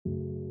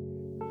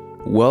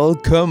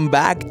Welcome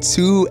back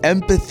to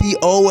Empathy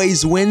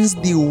Always Wins,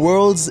 the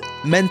world's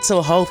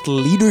mental health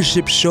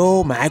leadership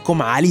show.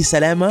 معاكم علي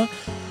سلامة.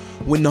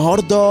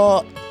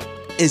 والنهاردة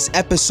is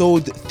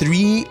episode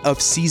 3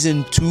 of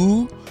season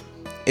 2.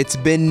 It's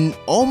been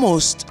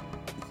almost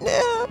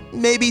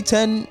maybe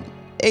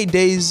 8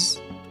 days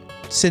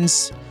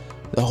since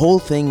the whole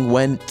thing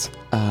went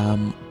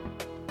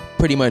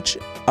pretty much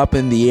up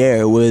in the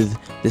air with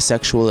the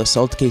sexual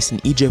assault case in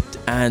Egypt,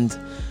 and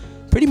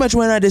pretty much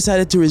when I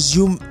decided to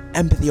resume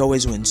Empathy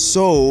Always Wins.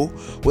 So,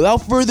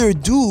 without further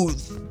ado,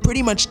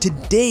 pretty much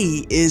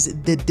today is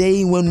the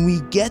day when we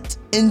get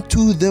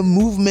into the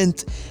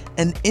movement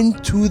and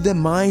into the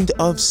mind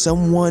of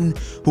someone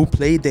who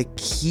played a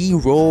key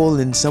role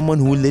and someone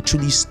who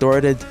literally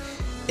started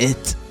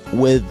it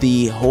with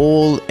the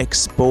whole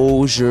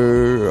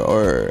exposure,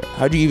 or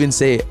how do you even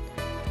say it?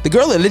 The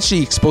girl that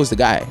literally exposed the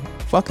guy.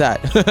 Fuck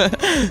that.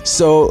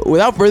 So,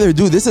 without further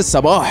ado, this is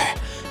Sabah.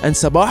 And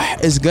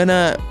Sabah is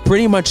gonna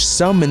pretty much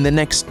sum in the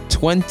next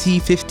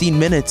 15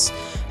 minutes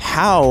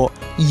how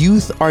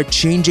youth are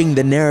changing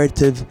the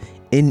narrative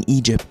in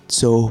Egypt.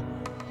 So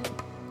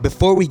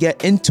before we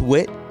get into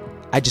it,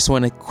 I just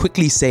want to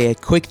quickly say a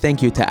quick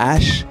thank you to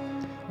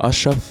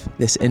Ashraf.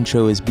 This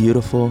intro is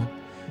beautiful.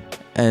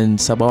 And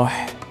Sabah,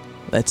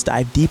 let's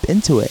dive deep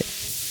into it.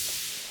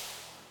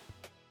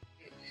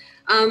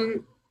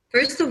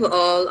 First of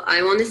all,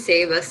 I want to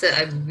say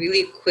a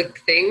really quick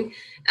thing.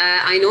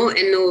 I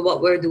know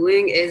what we're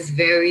doing is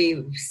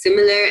very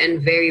similar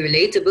and very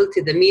relatable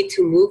to the Me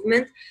Too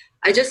movement.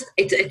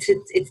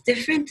 It's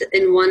different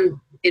in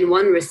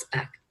one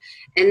respect.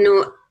 And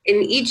no,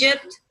 in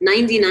Egypt,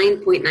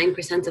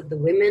 99.9% of the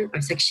women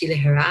are sexually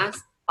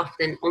harassed,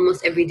 often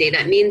almost every day.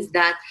 That means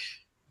that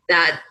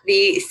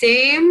the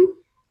same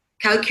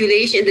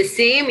calculation, the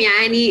same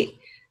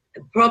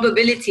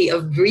probability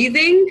of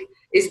breathing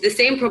is the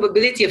same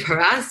probability of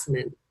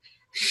harassment.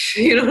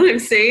 You know what I'm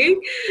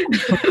saying?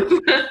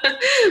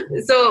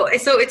 So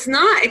it's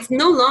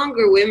no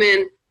longer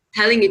women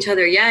telling each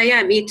other,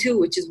 yeah, me too,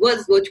 which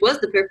was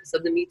the purpose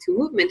of the Me Too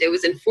movement. It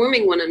was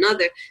informing one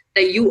another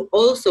that you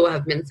also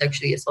have been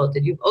sexually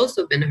assaulted, you've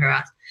also been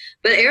harassed.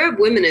 But Arab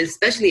women,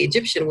 especially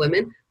Egyptian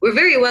women, we're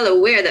very well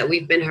aware that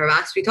we've been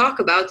harassed. We talk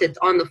about it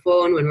on the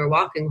phone when we're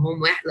walking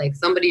home. Like,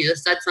 somebody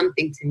just said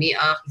something to me,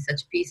 he's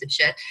such a piece of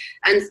shit.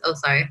 And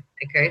sorry,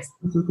 I cursed.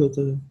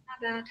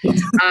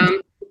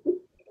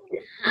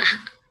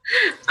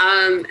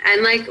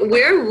 And like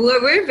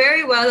we're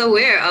very well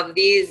aware of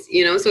these,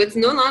 so it's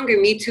no longer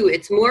Me Too,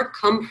 it's more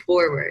come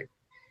forward,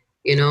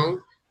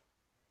 and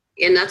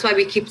that's why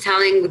we keep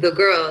telling the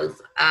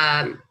girls,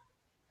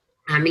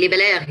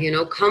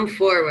 come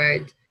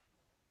forward,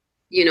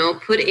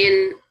 put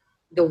in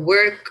the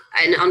work.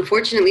 And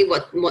unfortunately,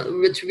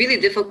 what's really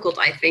difficult,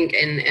 I think,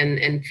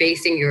 in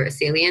facing your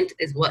assailant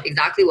is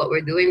exactly what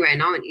we're doing right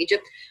now in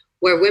Egypt,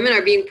 where women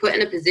are being put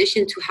in a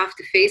position to have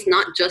to face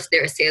not just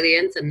their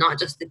assailants and not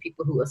just the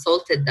people who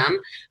assaulted them,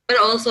 but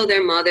also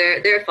their mother,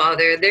 their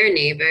father, their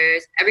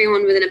neighbors,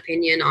 everyone with an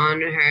opinion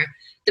on her,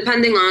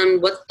 depending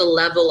on what the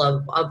level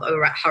of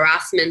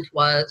harassment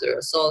was or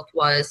assault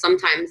was.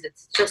 Sometimes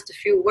it's just a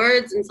few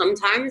words, and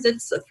sometimes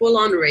it's a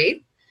full-on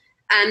rape.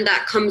 And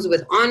that comes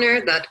with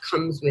honor, that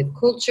comes with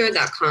culture,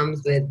 that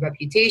comes with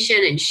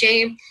reputation and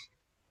shame.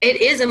 It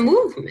is a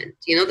movement.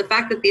 The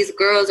fact that these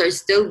girls are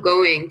still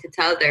going to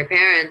tell their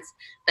parents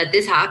that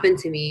this happened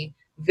to me,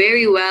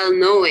 very well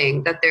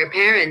knowing that their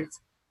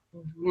parents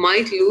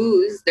might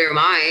lose their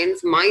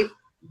minds,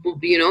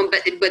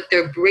 but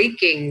they're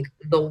breaking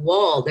the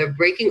wall. They're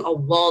breaking a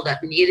wall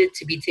that needed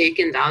to be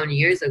taken down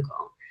years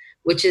ago,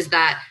 which is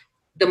that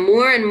the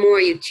more and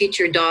more you teach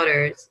your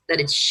daughters that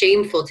it's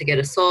shameful to get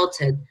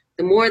assaulted,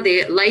 the more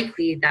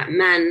likely that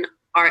men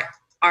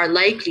are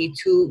likely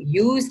to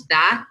use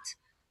that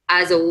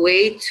as a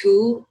way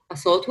to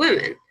assault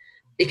women,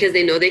 because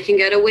they know they can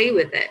get away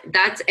with it.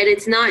 And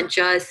it's not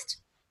just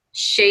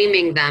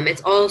shaming them,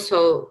 it's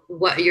also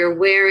what you're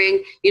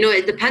wearing.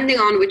 Depending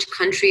on which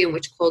country and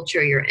which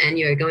culture you're in,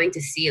 you're going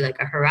to see like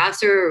a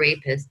harasser or a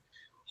rapist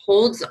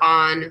holds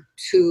on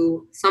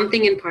to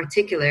something in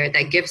particular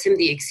that gives him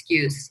the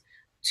excuse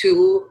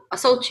to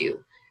assault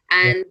you.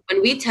 And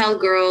when we tell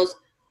girls,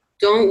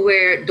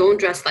 don't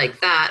dress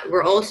like that,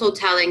 we're also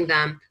telling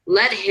them,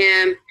 let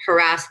him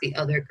harass the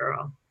other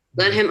girl.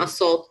 Let him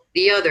assault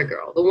the other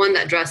girl, the one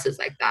that dresses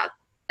like that.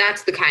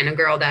 That's the kind of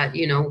girl that,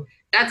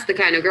 that's the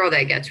kind of girl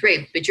that gets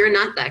raped. But you're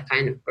not that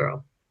kind of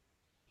girl.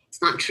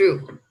 It's not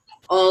true.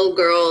 All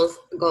girls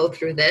go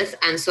through this.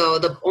 And so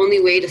the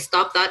only way to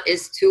stop that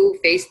is to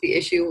face the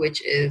issue,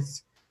 which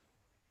is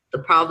the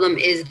problem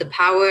is the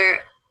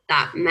power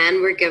that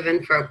men were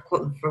given for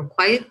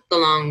quite the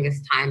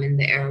longest time in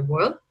the Arab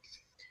world.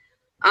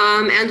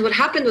 And what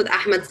happened with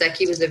Ahmed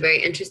Zaki was a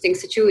very interesting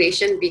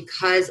situation,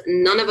 because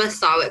none of us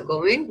saw it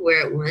going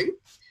where it went.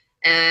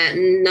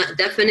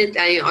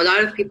 Definitely, a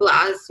lot of people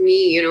ask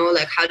me,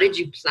 like, how did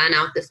you plan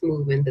out this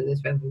movement and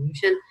this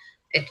revolution?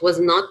 It was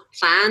not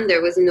planned.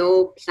 There was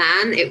no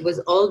plan. It was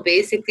all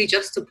basically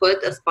just to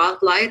put a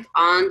spotlight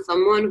on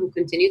someone who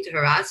continued to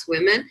harass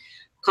women,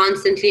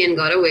 constantly and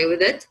got away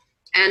with it.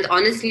 And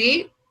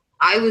honestly,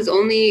 I was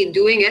only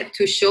doing it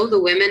to show the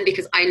women,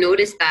 because I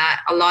noticed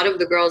that a lot of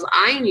the girls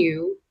I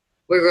knew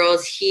were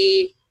girls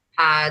he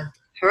had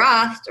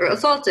harassed or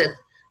assaulted.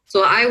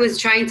 So I was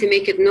trying to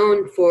make it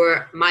known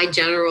for my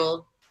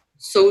general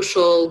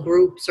social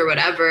groups or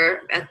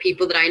whatever,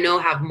 people that I know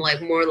have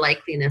like more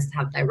likeliness to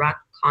have direct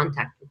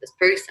contact with this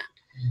person.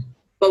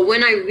 But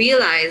when I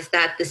realized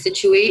that the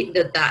situation,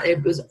 that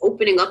it was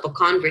opening up a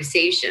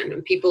conversation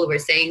and people were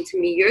saying to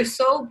me, "You're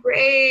so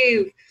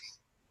brave,"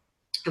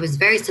 I was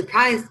very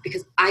surprised,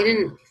 because I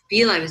didn't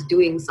feel I was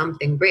doing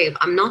something brave.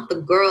 I'm not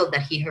the girl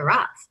that he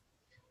harassed.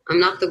 I'm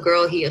not the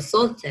girl he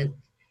assaulted.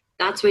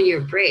 That's when you're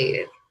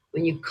brave,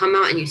 when you come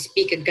out and you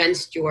speak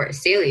against your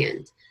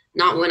assailant,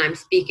 not when I'm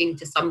speaking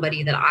to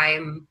somebody that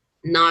I'm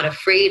not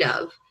afraid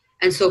of.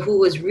 And so who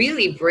was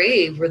really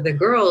brave were the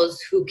girls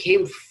who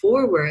came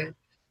forward,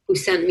 who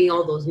sent me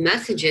all those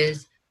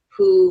messages,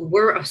 who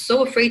were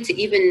so afraid to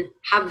even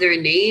have their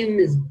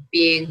names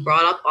being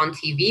brought up on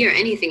TV or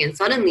anything. And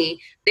suddenly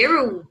they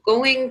were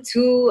going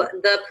to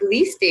the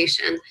police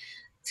station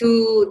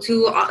to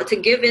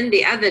give in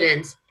the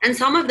evidence. And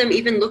some of them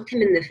even looked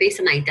him in the face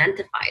and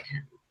identified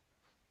him.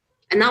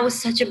 And that was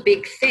such a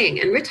big thing.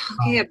 And we're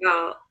talking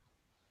about,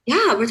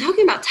 we're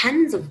talking about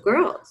tens of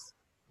girls,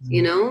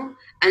 you know?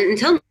 And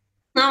until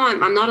now,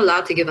 I'm not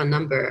allowed to give a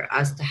number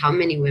as to how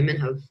many women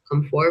have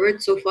come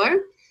forward so far.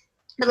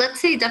 But let's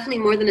say definitely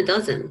more than a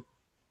dozen,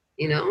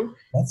 you know?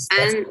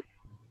 And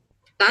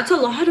that's a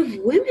lot of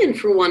women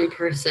for one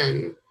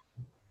person.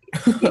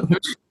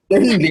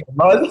 Certainly,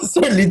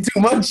 certainly too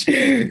much.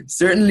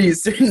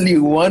 Certainly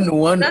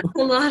one. That's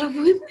a lot of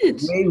women.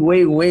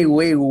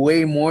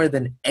 Way more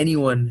than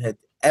anyone had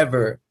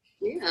ever.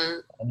 Yeah.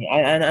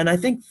 And I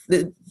think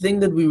the thing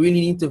that we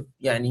really need to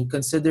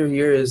consider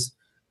here is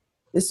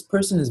this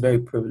person is very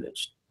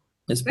privileged.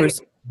 This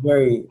person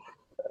very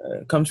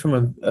comes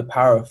from a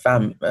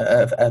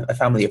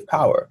family of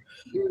power.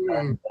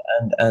 Mm-hmm.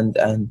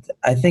 And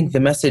I think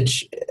the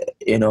message,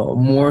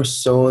 more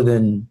so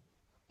than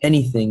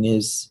anything,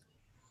 is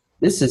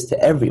this is to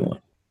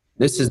everyone.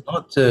 This is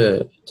not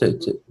to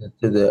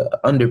the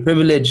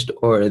underprivileged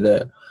or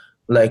the,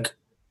 like,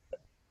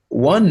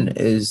 one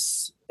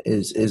is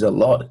a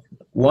lot.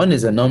 One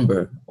is a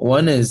number.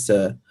 One is,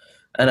 and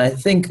I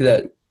think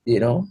that,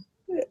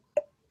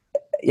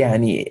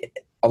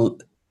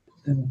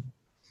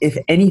 if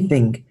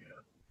anything,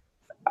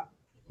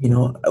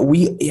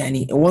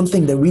 one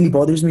thing that really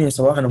bothers me, and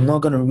I'm not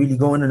going to really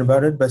go in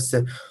about it, but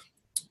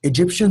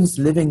Egyptians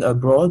living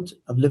abroad,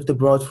 I've lived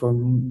abroad for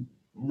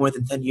more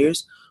than 10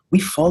 years, we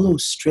follow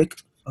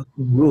strict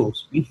fucking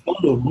rules. We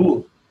follow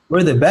rules.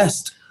 We're the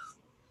best.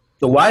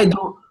 So why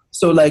don't,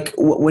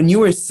 when you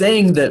were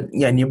saying that,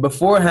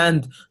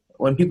 beforehand,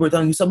 when people were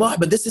telling you, Sabah,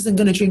 but this isn't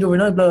going to change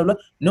overnight, blah, blah,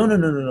 blah.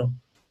 No.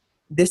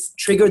 This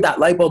triggered that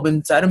light bulb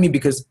inside of me,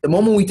 because the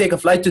moment we take a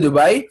flight to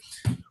Dubai,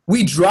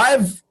 we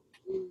drive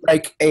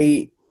like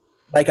a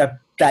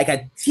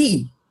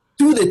T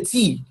to the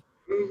T.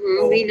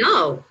 Mm-hmm. We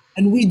know.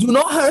 And we do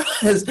not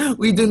harass.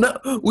 We do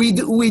not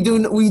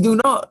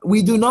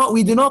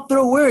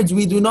throw words.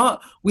 We do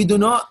not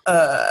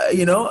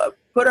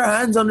put our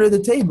hands under the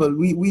table.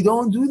 We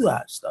don't do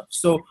that stuff.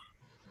 So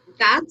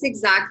that's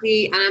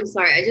exactly, and I'm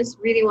sorry, I just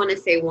really want to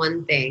say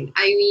one thing.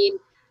 I mean,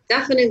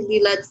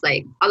 definitely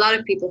a lot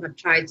of people have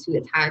tried to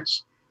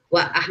attach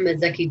what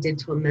Ahmed Zaki did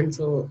to a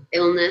mental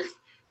illness.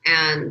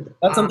 And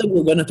that's something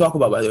we're going to talk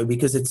about, by the way,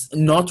 because it's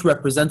not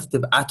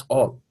representative at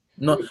all.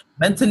 No,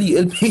 mentally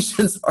ill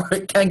patients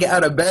can't get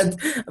out of bed,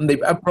 and they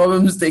have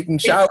problems taking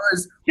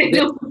showers. They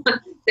don't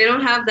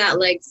have that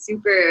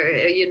super,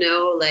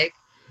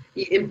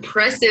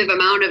 impressive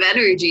amount of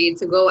energy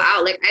to go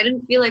out. I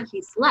didn't feel like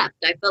he slept.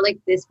 I felt like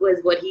this was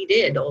what he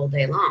did all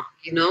day long,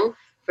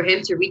 for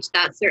him to reach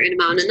that certain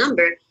amount of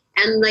number.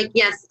 And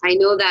yes, I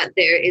know that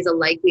there is a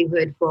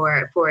likelihood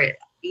for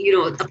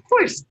of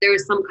course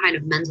there's some kind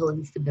of mental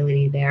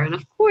instability there, and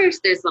of course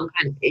there's some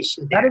kind of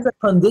issue there. That is a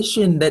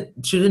condition that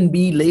shouldn't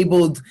be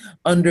labeled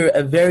under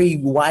a very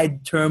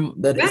wide term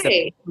that right. Is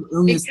a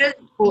illness.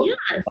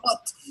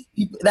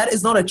 That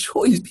is not a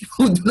choice.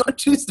 People do not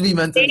choose to be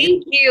mentally ill.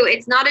 Thank you.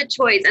 It's not a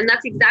choice, and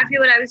that's exactly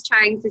what I was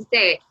trying to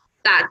say.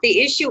 That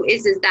the issue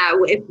is that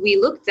if we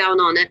look down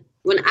on it,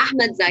 when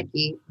Ahmed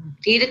Zaki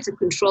needed to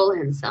control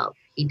himself,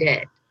 he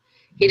did.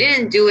 He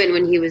didn't do it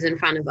when he was in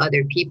front of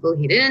other people.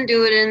 He didn't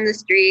do it in the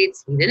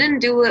streets. He didn't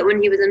do it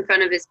when he was in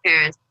front of his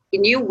parents. He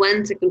knew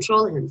when to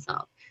control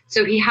himself.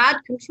 So he had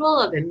control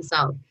of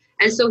himself.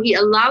 And so he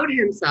allowed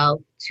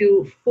himself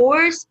to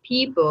force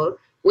people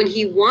when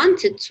he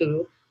wanted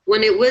to,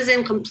 when it was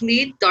in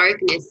complete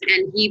darkness,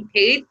 and he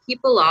paid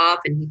people off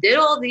and he did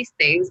all these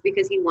things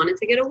because he wanted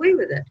to get away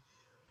with it.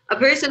 A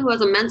person who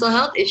has a mental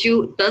health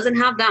issue doesn't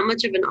have that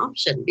much of an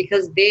option,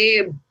 because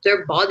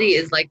their body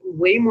is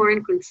way more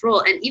in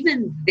control. And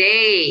even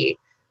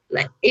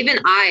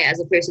I, as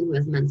a person who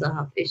has mental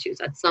health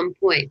issues, at some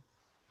point,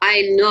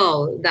 I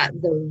know that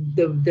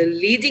the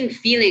leading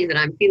feeling that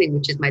I'm feeling,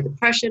 which is my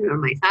depression or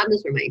my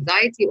sadness or my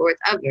anxiety or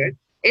whatever,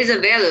 is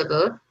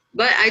available,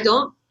 but I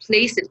don't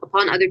place it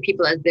upon other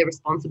people as their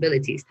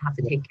responsibilities to have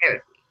to take care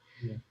of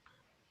me.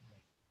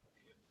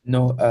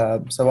 No,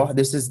 Sabah,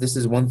 this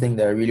is one thing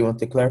that I really want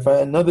to clarify.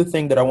 Another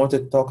thing that I wanted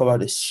to talk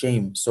about is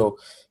shame. So,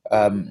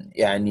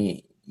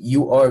 يعني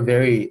you are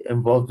very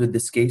involved with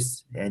this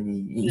case, and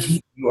Yeah.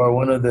 you are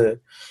one of the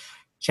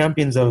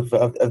champions of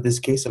this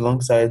case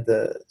alongside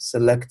the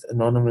select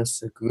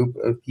anonymous group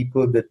of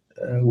people that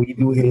we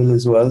do hail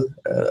as well,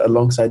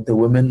 alongside the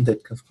women that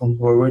have come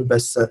forward.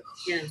 But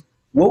Yeah.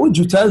 what would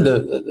you tell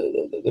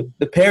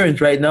the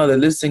parent right now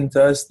that's listening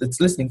to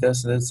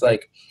us, and it's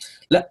like,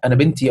 لا أنا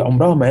بنتي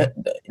عمرها ما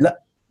لا,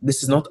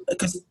 this is not,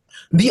 because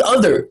the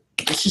other,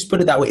 let's just put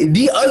it that way,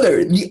 the other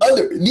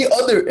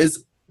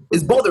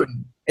is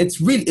bothering. It's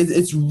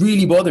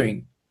really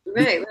bothering.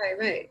 Right.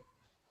 Because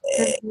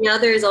the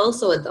other is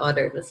also a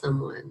daughter to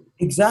someone.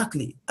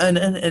 Exactly.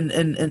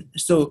 And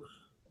so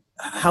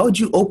how would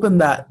you open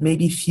that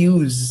maybe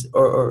fuse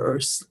or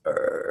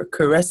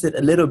caress it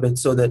a little bit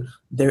so that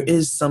there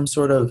is some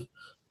sort of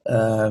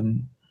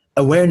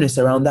awareness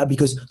around that?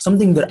 Because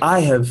something that I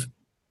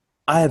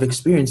have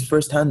experienced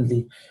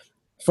firsthandly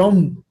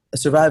from a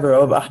survivor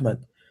of Ahmed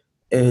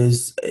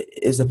is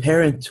a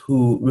parent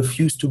who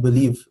refused to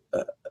believe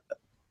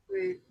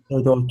Right.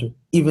 her daughter,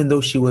 even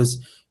though she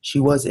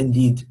was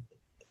indeed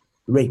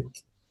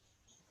raped.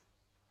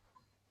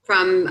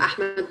 From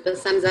Ahmed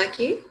Bassam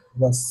Zaki.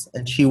 Yes,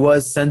 and she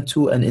was sent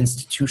to an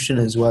institution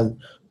as well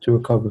to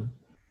recover.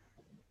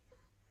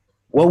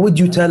 What would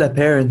you tell a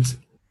parent,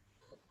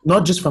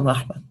 not just from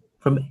Ahmed,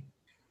 from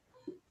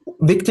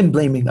victim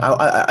blaming?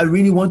 I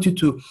really want you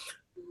to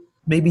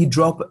maybe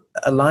drop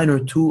a line or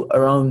two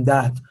around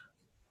that.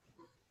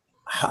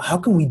 How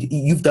can we?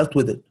 You've dealt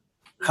with it.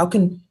 How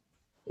can,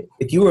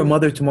 if you were a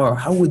mother tomorrow,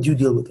 how would you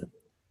deal with it?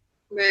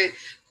 Right.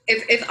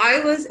 If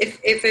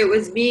it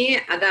was me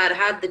that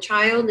had the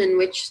child in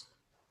which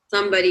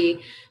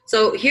somebody,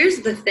 so here's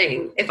the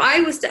thing, if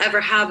I was to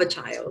ever have a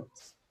child,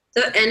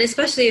 so, and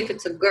especially if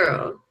it's a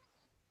girl,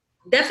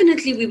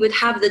 definitely we would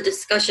have the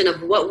discussion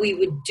of what we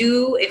would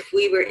do if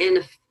we were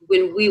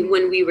when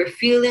we were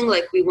feeling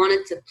like we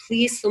wanted to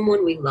please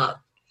someone we loved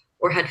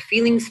or had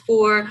feelings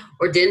for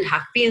or didn't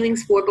have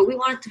feelings for, but we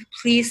wanted to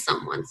please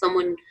someone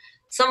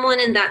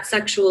in that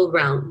sexual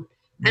realm.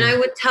 And I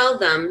would tell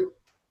them,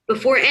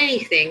 before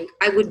anything,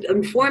 I would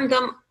inform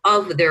them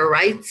of their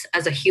rights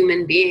as a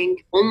human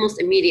being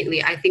almost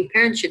immediately. I think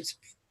parents should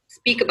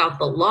speak about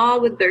the law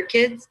with their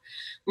kids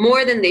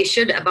more than they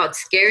should about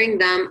scaring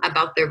them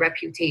about their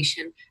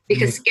reputation,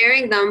 because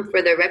scaring them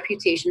for their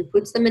reputation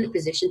puts them in a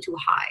position to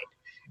hide.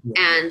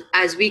 And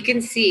as we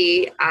can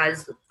see,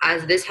 as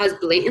this has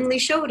blatantly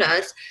showed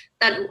us,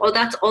 that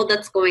that's all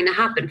that's going to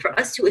happen. For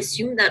us to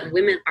assume that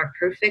women are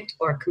perfect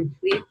or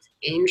complete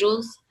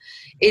angels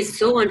is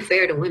so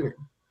unfair to women.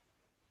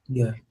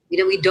 Yeah.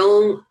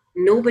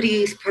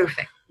 Nobody is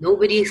perfect.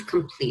 Nobody is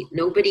complete.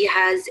 Nobody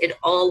has it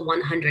all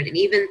 100. And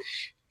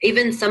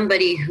even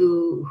somebody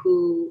who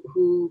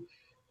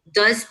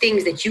does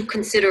things that you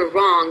consider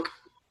wrong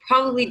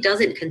probably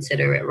doesn't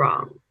consider it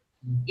wrong.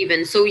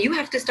 Even so, you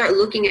have to start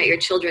looking at your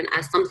children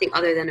as something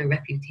other than a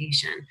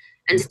reputation,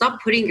 and stop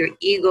putting your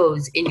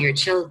egos in your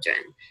children.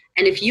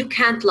 And if you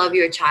can't love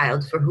your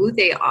child for who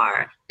they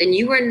are, then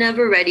you are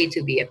never ready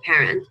to be a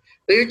parent.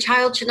 But your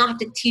child should not have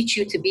to teach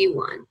you to be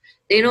one.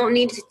 They don't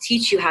need to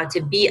teach you how to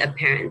be a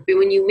parent. But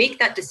when you make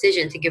that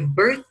decision to give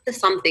birth to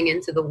something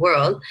into the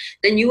world,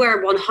 then you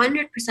are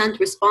 100%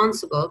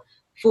 responsible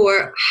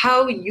for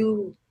how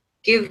you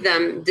give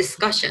them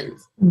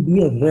discussions.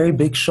 Be a very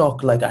big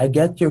shock. Like, I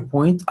get your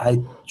point. I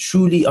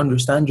truly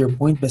understand your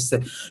point, but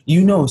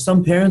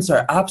some parents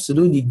are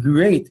absolutely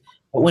great.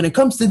 But when it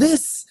comes to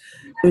this,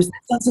 there's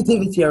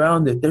sensitivity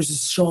around it. There's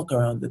this shock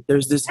around it.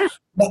 There's this.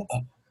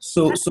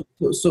 So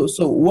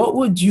what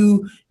would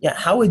you? Yeah,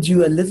 how would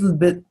you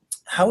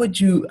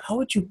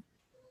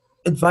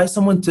advise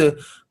someone to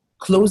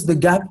close the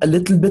gap a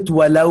little bit,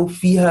 ولو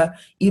فيها,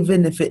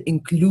 even if it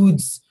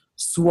includes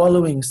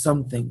swallowing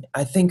something?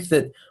 I think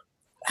that.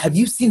 Have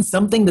you seen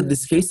something that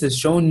this case has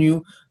shown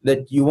you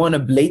that you want to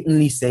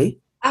blatantly say?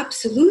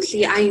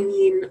 Absolutely. I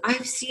mean,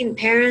 I've seen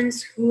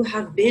parents who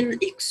have been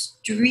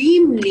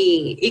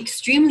extremely,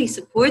 extremely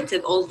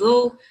supportive,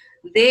 although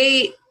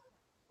they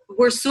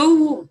were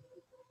so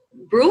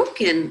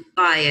broken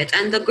by it.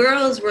 And the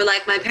girls were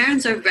like, my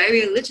parents are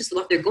very religious,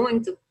 what, they're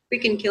going to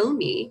freaking kill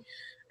me.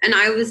 And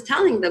I was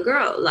telling the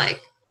girl,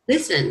 like,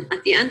 listen,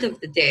 at the end of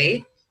the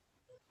day,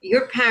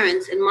 your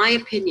parents, in my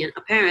opinion,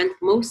 a parent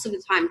most of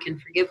the time can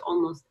forgive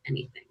almost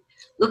anything.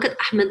 Look at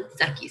Ahmed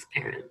Zaki's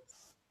parents.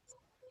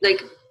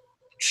 Like,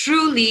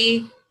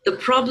 truly, the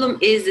problem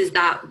is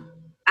that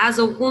as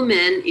a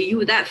woman,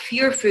 that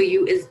fear for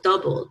you is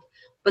doubled.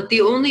 But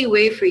the only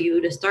way for you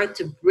to start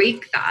to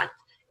break that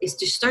is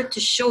to start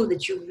to show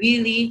that you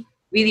really,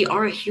 really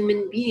are a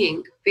human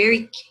being,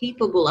 very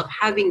capable of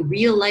having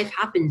real life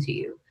happen to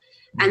you.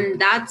 And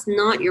that's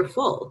not your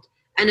fault.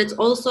 And it's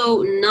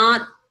also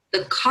not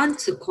the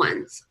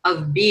consequence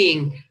of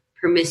being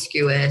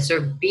promiscuous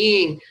or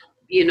being,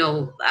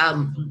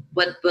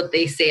 what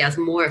they say as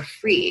more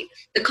free.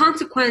 The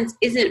consequence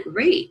isn't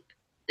rape.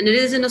 and it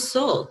is an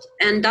assault.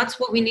 And that's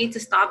what we need to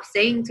stop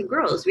saying to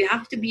girls. We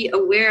have to be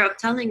aware of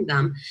telling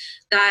them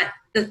that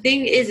the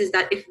thing is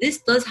that if this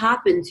does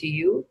happen to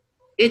you,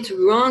 it's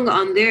wrong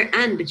on their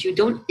end, but you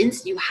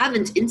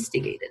haven't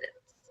instigated it.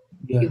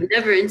 Yeah. You've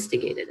never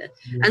instigated it.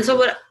 And so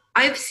what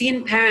I've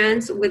seen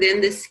parents within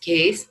this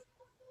case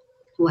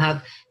who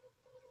have,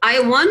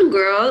 one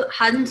girl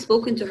hadn't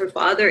spoken to her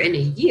father in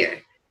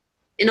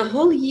a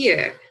whole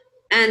year.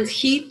 And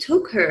he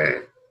took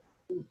her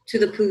to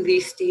the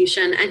police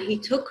station and he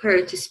took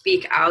her to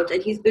speak out,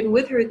 and he's been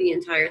with her the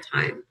entire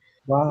time.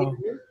 Wow.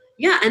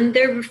 Yeah, and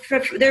their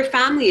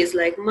family is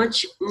like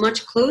much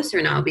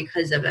closer now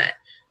because of it.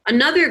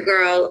 Another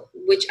girl,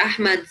 which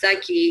Ahmed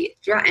Zaki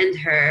threatened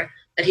her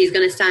that he's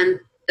going to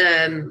send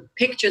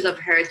pictures of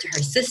her to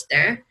her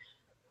sister.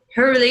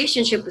 Her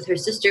relationship with her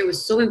sister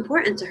was so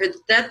important to her.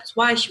 That's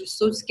why she was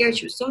so scared.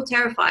 She was so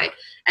terrified.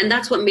 And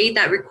that's what made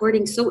that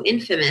recording so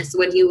infamous,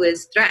 when he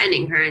was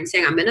threatening her and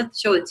saying, I'm going to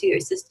show it to your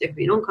sister if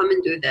you don't come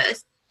and do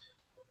this.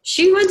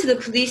 She went to the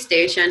police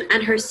station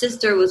and her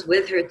sister was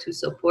with her to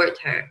support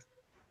her.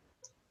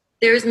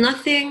 There's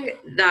nothing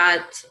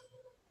that...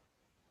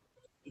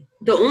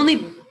 The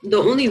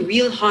only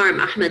real harm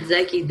Ahmed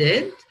Zaki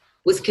did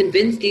was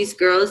convince these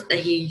girls that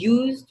he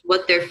used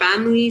what their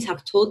families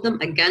have told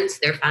them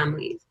against their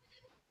families.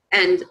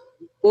 And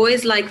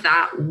boys like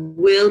that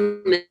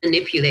will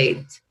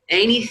manipulate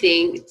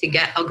anything to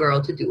get a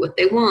girl to do what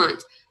they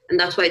want. And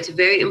that's why it's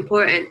very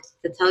important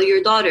to tell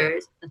your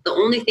daughters that the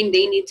only thing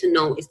they need to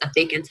know is that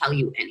they can tell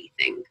you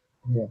anything,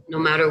 no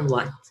matter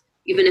what.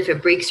 Even if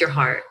it breaks your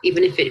heart,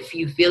 even if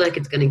you feel like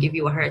it's going to give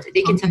you a heart,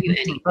 they can tell you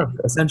anything.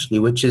 Essentially,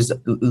 which is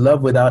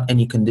love without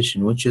any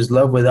condition, which is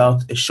love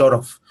without a shut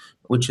off,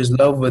 which is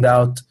love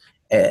without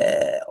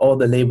all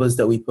the labels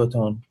that we put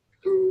on.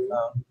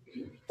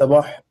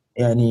 Sabah,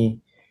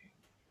 yani,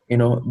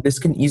 this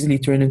can easily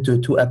turn into a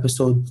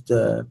 2-episode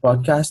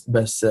podcast,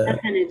 but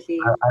Definitely.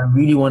 I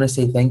really want to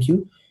say thank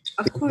you.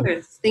 Of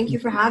course. Thank you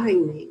for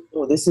having me.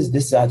 Oh, this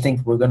is. I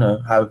think we're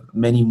gonna have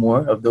many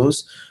more of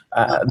those.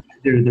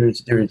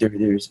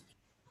 There's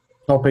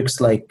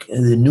topics like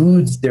the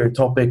nudes. There are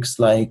topics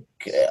like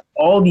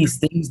all these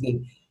things that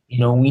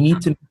we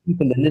need to make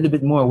people a little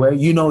bit more aware.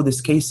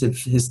 This case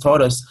has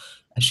taught us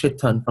a shit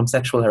ton, from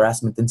sexual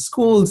harassment in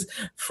schools,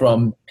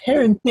 from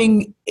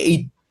parenting,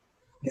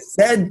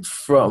 said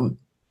from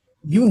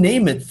you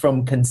name it,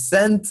 from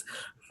consent,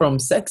 from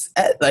sex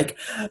ed. Like,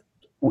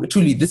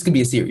 truly, this could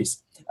be a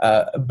series.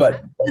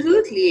 But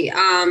absolutely.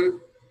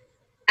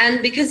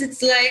 And because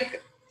it's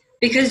like,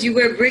 because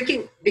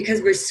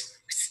we're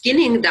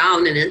skinning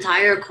down an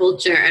entire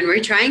culture and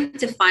we're trying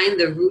to find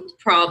the root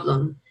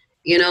problem,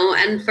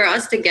 and for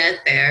us to get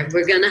there,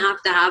 we're going to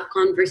have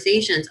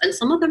conversations, and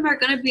some of them are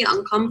going to be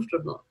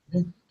uncomfortable,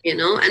 and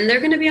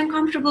they're going to be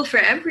uncomfortable for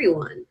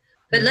everyone.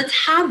 But let's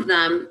have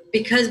them,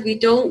 because we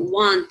don't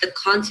want the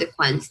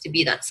consequence to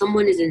be that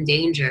someone is in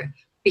danger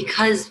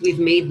because we've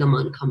made them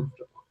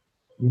uncomfortable.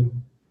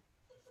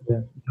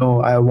 Yeah.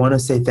 No, I want to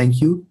say thank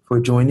you for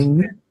joining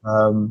me.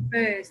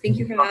 Thank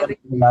you for having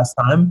me. Last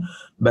time,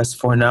 but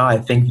for now, I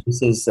think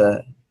this is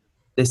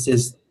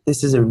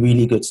a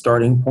really good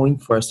starting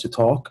point for us to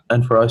talk,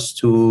 and for us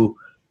to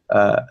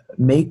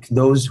make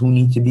those who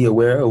need to be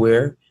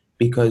aware,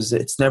 because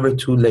it's never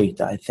too late.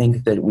 I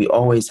think that we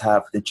always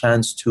have the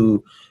chance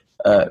to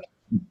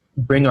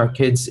bring our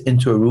kids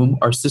into a room,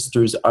 our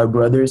sisters, our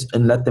brothers,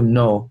 and let them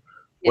know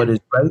what is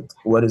right,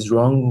 what is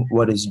wrong,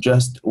 what is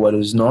just, what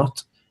is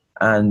not.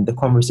 And the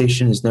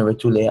conversation is never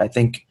too late. I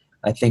think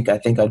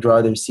I'd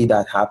rather see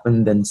that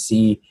happen than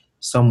see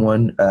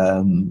someone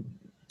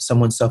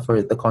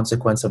suffer the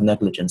consequence of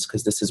negligence,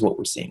 because this is what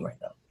we're seeing right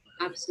now.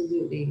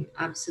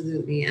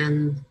 Absolutely.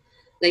 And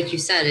like you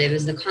said, it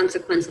was the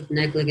consequence of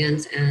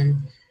negligence, and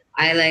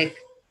I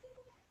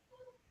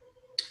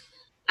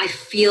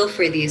feel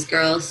for these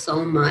girls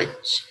so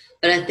much,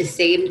 but at the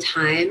same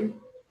time,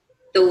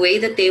 the way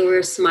that they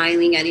were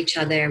smiling at each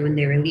other when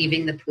they were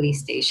leaving the police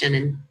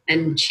station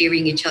and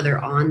cheering each other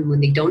on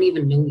when they don't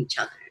even know each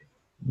other,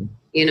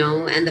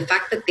 and the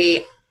fact that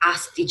they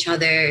asked each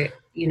other,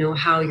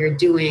 how you're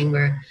doing,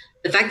 or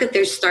the fact that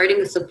they're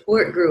starting a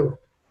support group,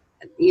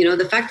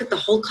 the fact that the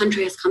whole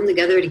country has come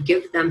together to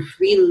give them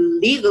free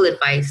legal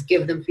advice,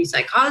 give them free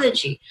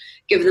psychology,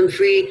 give them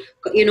free,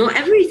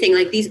 everything.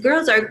 Like, these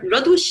girls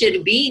Radwa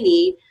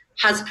Shirbini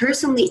has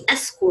personally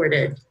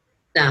escorted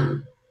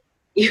them.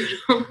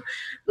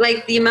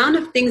 Like, the amount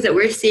of things that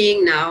we're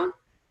seeing now,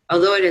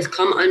 although it has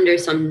come under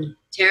some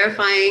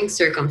terrifying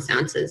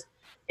circumstances,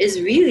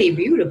 is really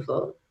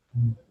beautiful.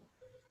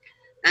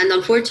 And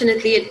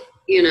unfortunately,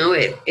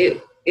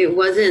 it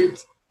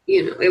wasn't,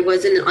 it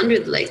wasn't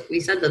under, like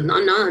we said,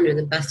 not under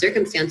the best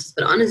circumstances,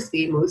 but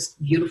honestly,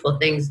 most beautiful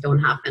things don't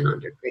happen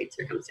under great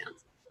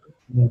circumstances.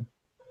 Yeah.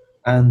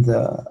 And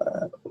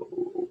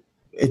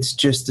it's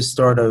just the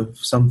start of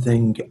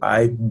something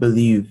I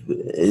believe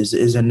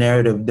is a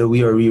narrative that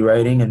we are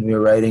rewriting, and we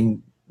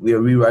are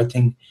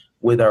rewriting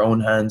with our own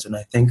hands. And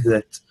I think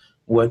that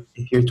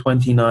if you're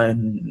 29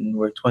 and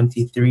we're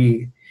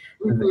 23,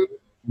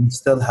 we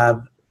still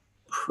have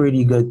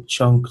pretty good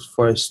chunk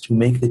for us to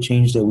make the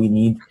change that we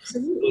need, so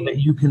that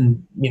you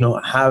can,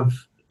 have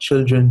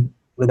children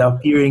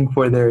without fearing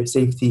for their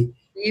safety.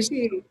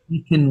 Maybe.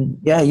 You can,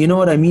 yeah, you know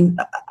what I mean?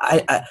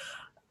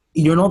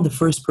 You're not the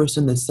first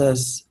person that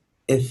says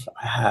if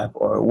I have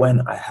or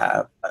when I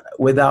have,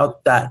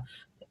 without that,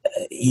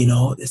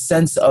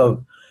 sense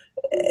of,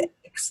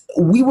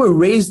 we were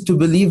raised to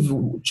believe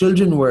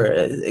children were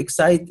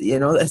excited,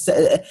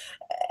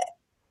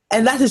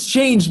 and that has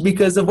changed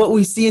because of what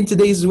we see in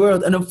today's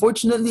world. And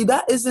unfortunately,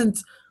 Yeah.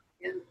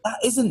 that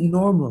isn't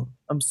normal.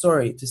 I'm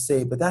sorry to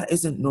say, but that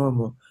isn't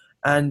normal.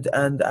 And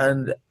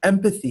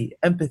empathy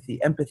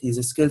is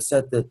a skill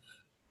set that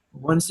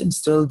once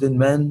instilled in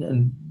men,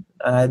 and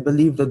I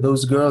believe that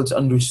those girls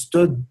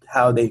understood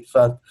how they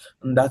felt,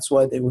 and that's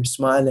why they were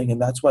smiling,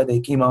 and that's why they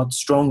came out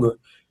stronger,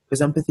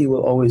 because empathy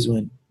will always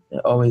win.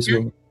 It always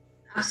will.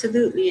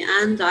 Absolutely.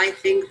 And I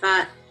think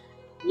that,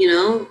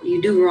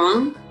 you do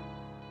wrong,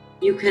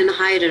 you can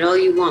hide it all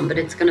you want, but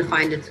it's going to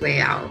find its way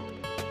out.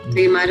 So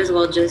you might as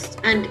well just,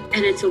 and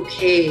it's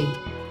okay.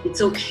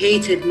 It's okay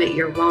to admit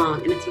you're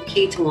wrong, and it's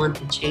okay to want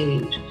to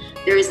change.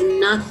 There is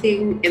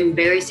nothing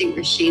embarrassing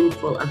or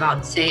shameful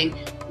about saying,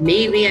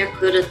 maybe I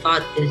could have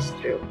thought this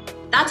through.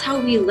 That's how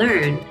we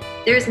learn.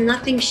 There's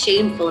nothing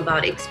shameful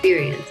about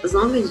experience. As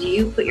long as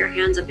you put your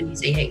hands up and you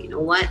say, hey, you know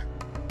what?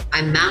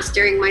 I'm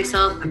mastering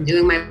myself. I'm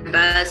doing my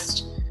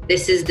best.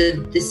 This is,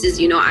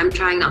 I'm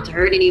trying not to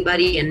hurt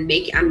anybody, and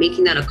I'm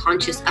making that a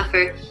conscious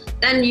effort.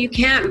 Then you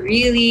can't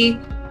really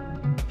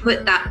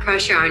put that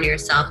pressure on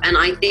yourself. And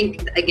I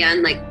think,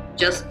 again, like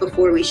just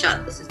before we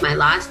shut, this is my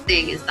last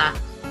thing, is that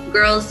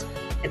girls,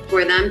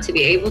 for them to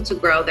be able to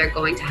grow, they're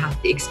going to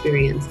have to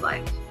experience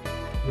life.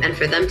 And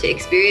for them to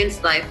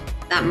experience life,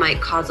 that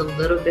might cause a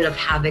little bit of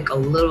havoc, a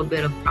little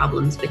bit of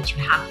problems, but you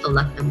have to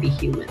let them be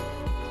human.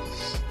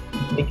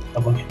 Thank you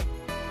so much.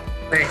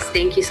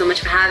 Thank you so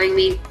much for having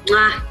me.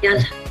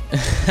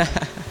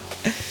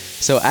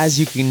 So as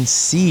you can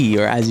see,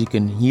 or as you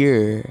can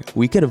hear,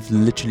 we could have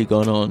literally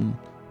gone on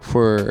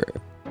for,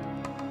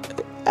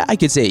 I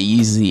could say,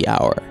 easy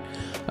hour.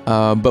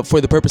 But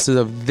for the purposes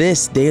of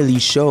this daily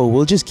show,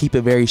 we'll just keep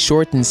it very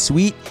short and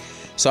sweet.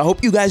 So I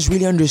hope you guys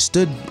really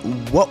understood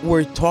what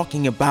we're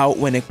talking about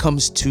when it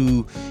comes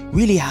to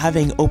really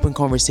having open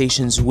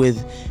conversations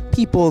with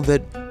people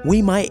that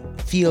we might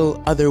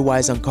feel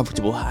otherwise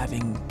uncomfortable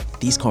having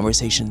these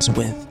conversations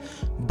with.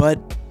 But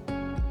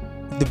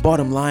the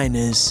bottom line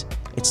is,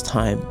 it's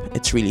time.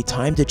 It's really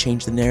time to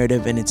change the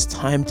narrative, and it's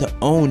time to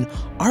own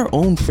our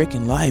own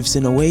freaking lives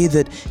in a way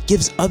that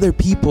gives other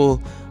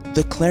people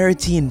the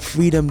clarity and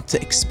freedom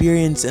to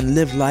experience and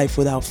live life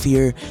without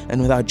fear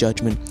and without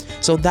judgment.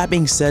 So that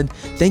being said,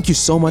 thank you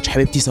so much,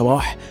 Habibti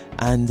Sabah,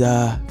 and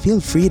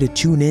feel free to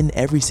tune in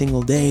every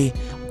single day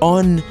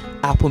on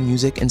Apple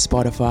Music and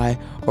Spotify,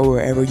 or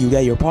wherever you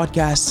get your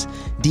podcasts.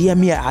 DM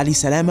me at Ali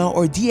Salama,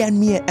 or DM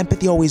me at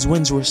Empathy Always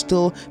Wins. We're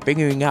still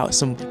figuring out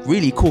some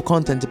really cool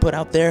content to put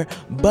out there,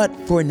 but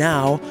for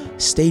now,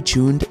 stay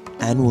tuned,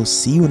 and we'll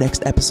see you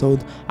next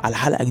episode على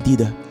حلقة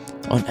جديدة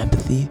on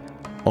Empathy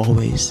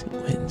Always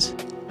Wins.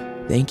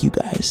 Thank you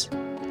guys,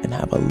 and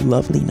have a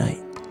lovely night.